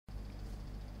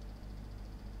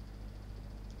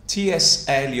T.S.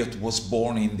 Eliot was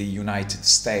born in the United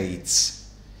States.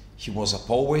 He was a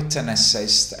poet, an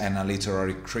essayist, and a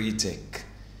literary critic.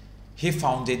 He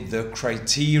founded the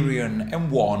Criterion and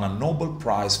won a Nobel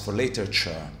Prize for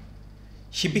Literature.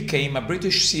 He became a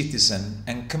British citizen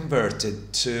and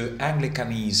converted to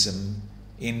Anglicanism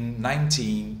in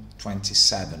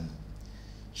 1927.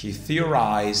 He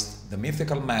theorized the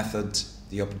mythical method,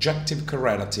 the objective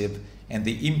correlative, and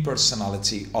the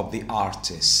impersonality of the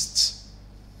artist.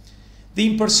 The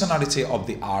impersonality of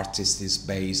the artist is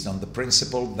based on the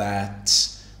principle that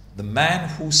the man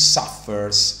who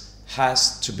suffers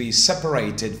has to be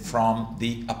separated from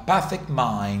the apathic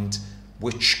mind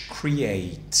which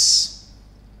creates.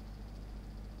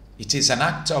 It is an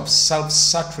act of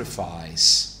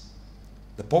self-sacrifice.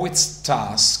 The poet's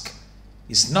task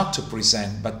is not to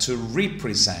present but to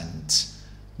represent,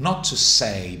 not to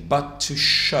say but to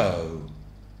show.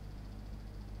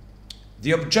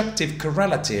 The objective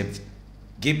correlative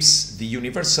gives the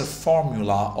universal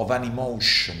formula of an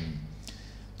emotion.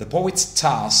 The poet's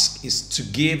task is to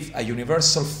give a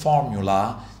universal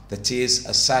formula, that is,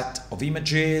 a set of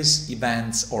images,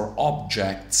 events, or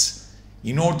objects,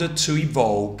 in order to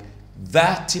evoke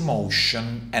that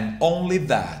emotion and only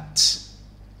that.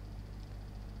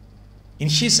 In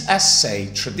his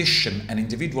essay, Tradition and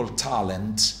Individual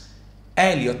Talent,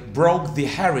 Eliot broke the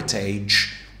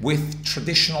heritage with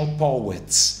traditional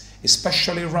poets,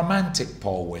 especially romantic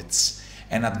poets,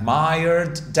 and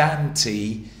admired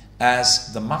Dante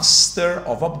as the master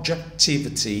of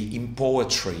objectivity in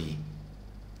poetry.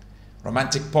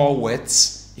 Romantic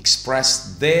poets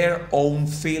expressed their own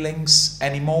feelings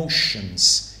and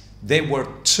emotions. They were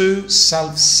too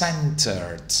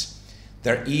self-centered.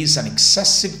 There is an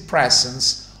excessive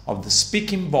presence of the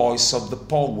speaking voice of the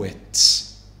poet.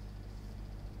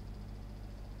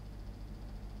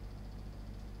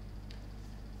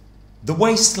 The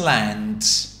wasteland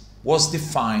was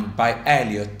defined by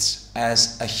Eliot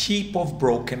as a heap of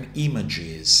broken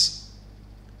images.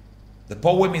 The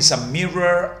poem is a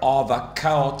mirror of a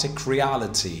chaotic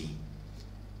reality.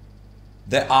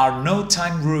 There are no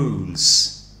time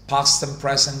rules. Past and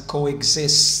present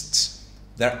coexist.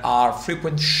 There are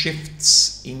frequent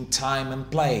shifts in time and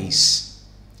place.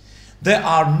 There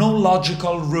are no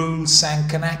logical rules and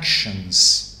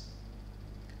connections.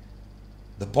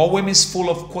 The poem is full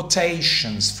of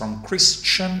quotations from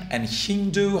Christian and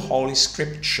Hindu holy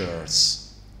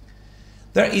scriptures.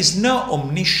 There is no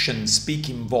omniscient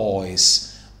speaking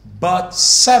voice, but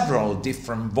several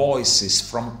different voices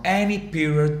from any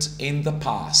period in the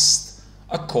past,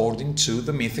 according to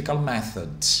the mythical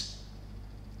method.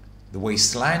 The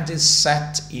wasteland is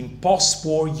set in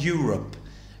post-war Europe,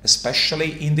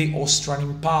 especially in the Austrian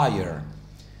Empire,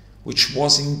 which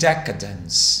was in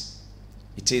decadence.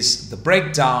 It is the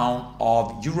breakdown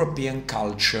of European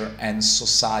culture and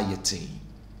society.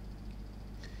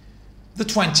 The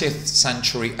 20th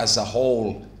century as a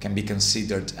whole can be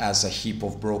considered as a heap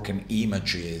of broken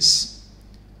images.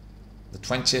 The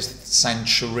 20th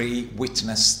century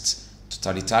witnessed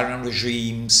totalitarian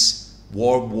regimes,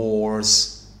 world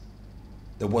wars.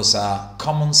 There was a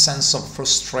common sense of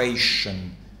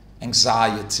frustration,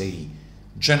 anxiety,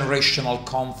 generational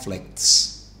conflicts.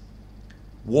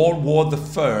 World War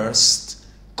I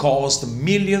caused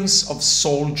millions of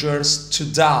soldiers to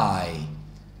die.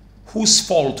 Whose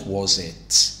fault was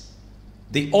it?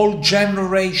 The old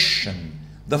generation,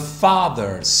 the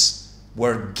fathers,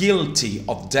 were guilty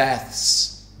of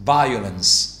deaths,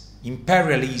 violence,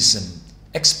 imperialism,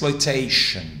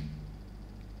 exploitation.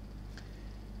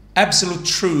 Absolute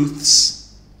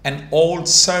truths and old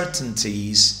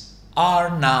certainties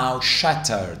are now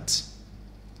shattered.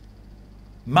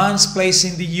 Man's place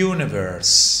in the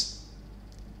universe,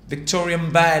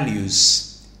 Victorian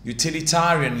values,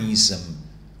 utilitarianism,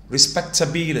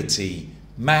 respectability,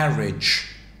 marriage,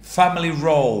 family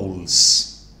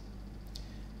roles,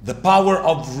 the power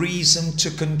of reason to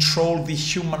control the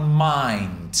human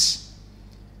mind,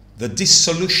 the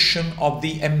dissolution of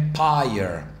the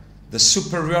empire, the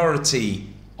superiority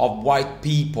of white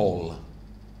people,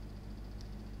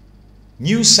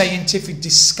 new scientific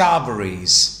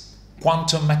discoveries,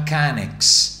 quantum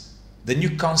mechanics, the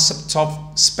new concept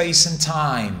of space and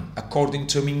time, according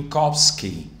to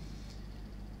Minkowski,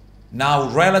 now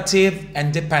relative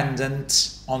and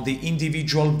dependent on the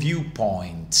individual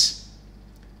viewpoint.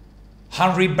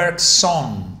 Henri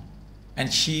Bergson and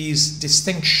his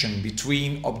distinction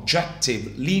between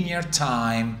objective linear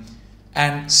time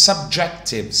and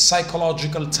subjective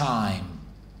psychological time.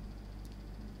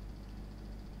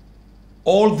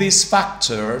 All these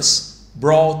factors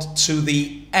brought to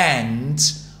the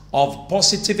end of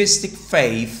positivistic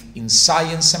faith in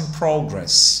science and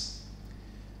progress.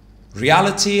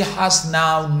 Reality has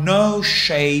now no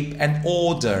shape and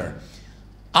order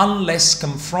unless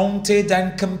confronted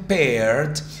and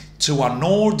compared to an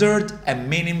ordered and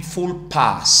meaningful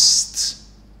past.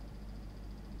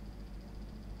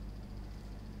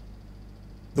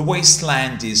 The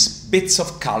wasteland is bits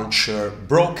of culture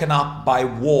broken up by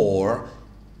war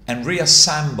and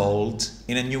reassembled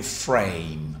in a new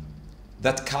frame.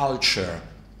 That culture,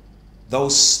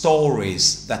 those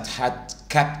stories that had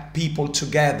kept people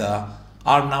together,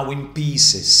 are now in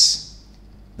pieces.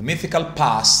 The mythical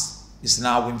past is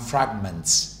now in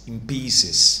fragments, in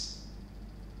pieces.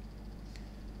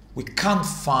 We can't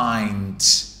find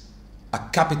a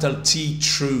capital T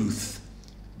truth,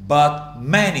 but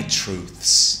many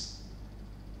truths.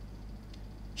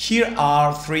 Here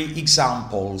are 3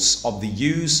 examples of the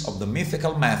use of the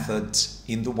mythical method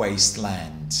in the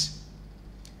wasteland.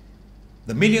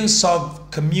 The millions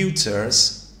of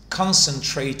commuters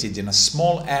concentrated in a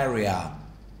small area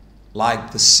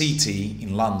like the City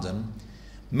in London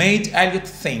made Eliot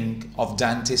think of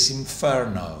Dante's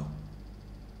Inferno.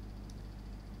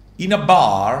 In a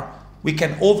bar, we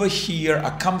can overhear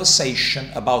a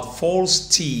conversation about false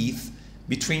teeth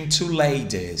between 2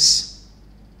 ladies.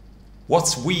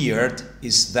 What's weird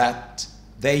is that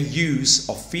they use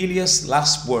Ophelia's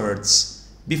last words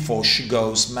before she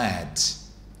goes mad.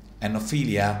 And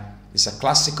Ophelia is a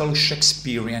classical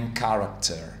Shakespearean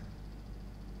character.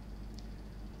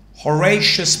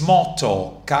 Horatius'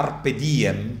 motto, Carpe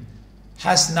Diem,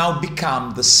 has now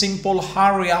become the simple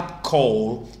hurry-up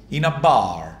call in a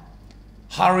bar.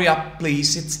 Hurry up,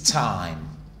 please, it's time.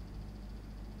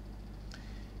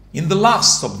 In the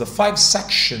last of the 5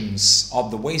 sections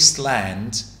of the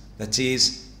wasteland, that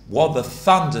is, what the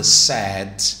thunder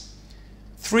said,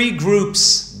 3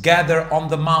 groups gather on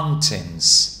the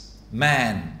mountains,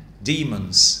 men,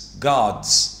 demons,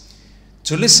 gods,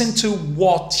 to listen to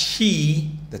what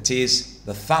he, that is,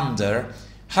 the thunder,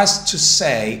 has to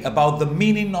say about the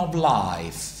meaning of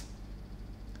life.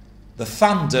 The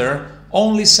thunder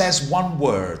only says one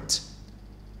word,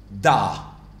 da,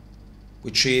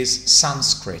 which is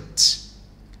Sanskrit.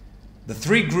 The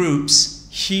 3 groups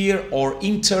hear or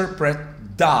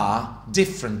interpret da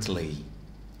differently.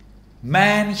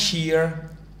 Men hear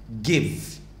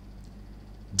give.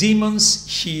 Demons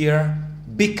hear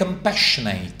be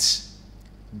compassionate.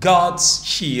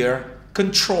 Gods hear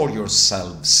control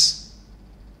yourselves.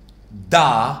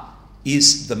 Da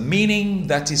is the meaning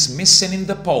that is missing in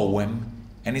the poem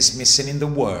and is missing in the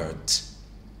word.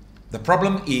 The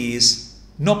problem is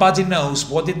nobody knows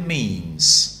what it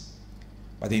means.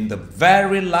 But in the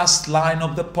very last line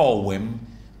of the poem,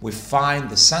 we find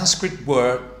the Sanskrit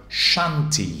word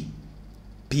shanti,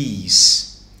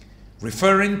 peace,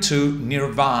 referring to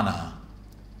nirvana,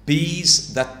 peace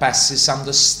that passes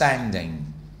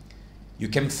understanding. You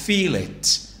can feel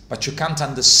it, but you can't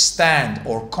understand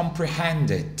or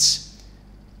comprehend it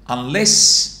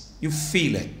unless you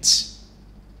feel it.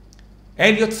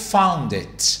 Eliot found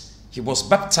it. He was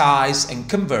baptized and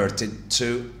converted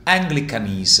to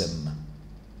Anglicanism.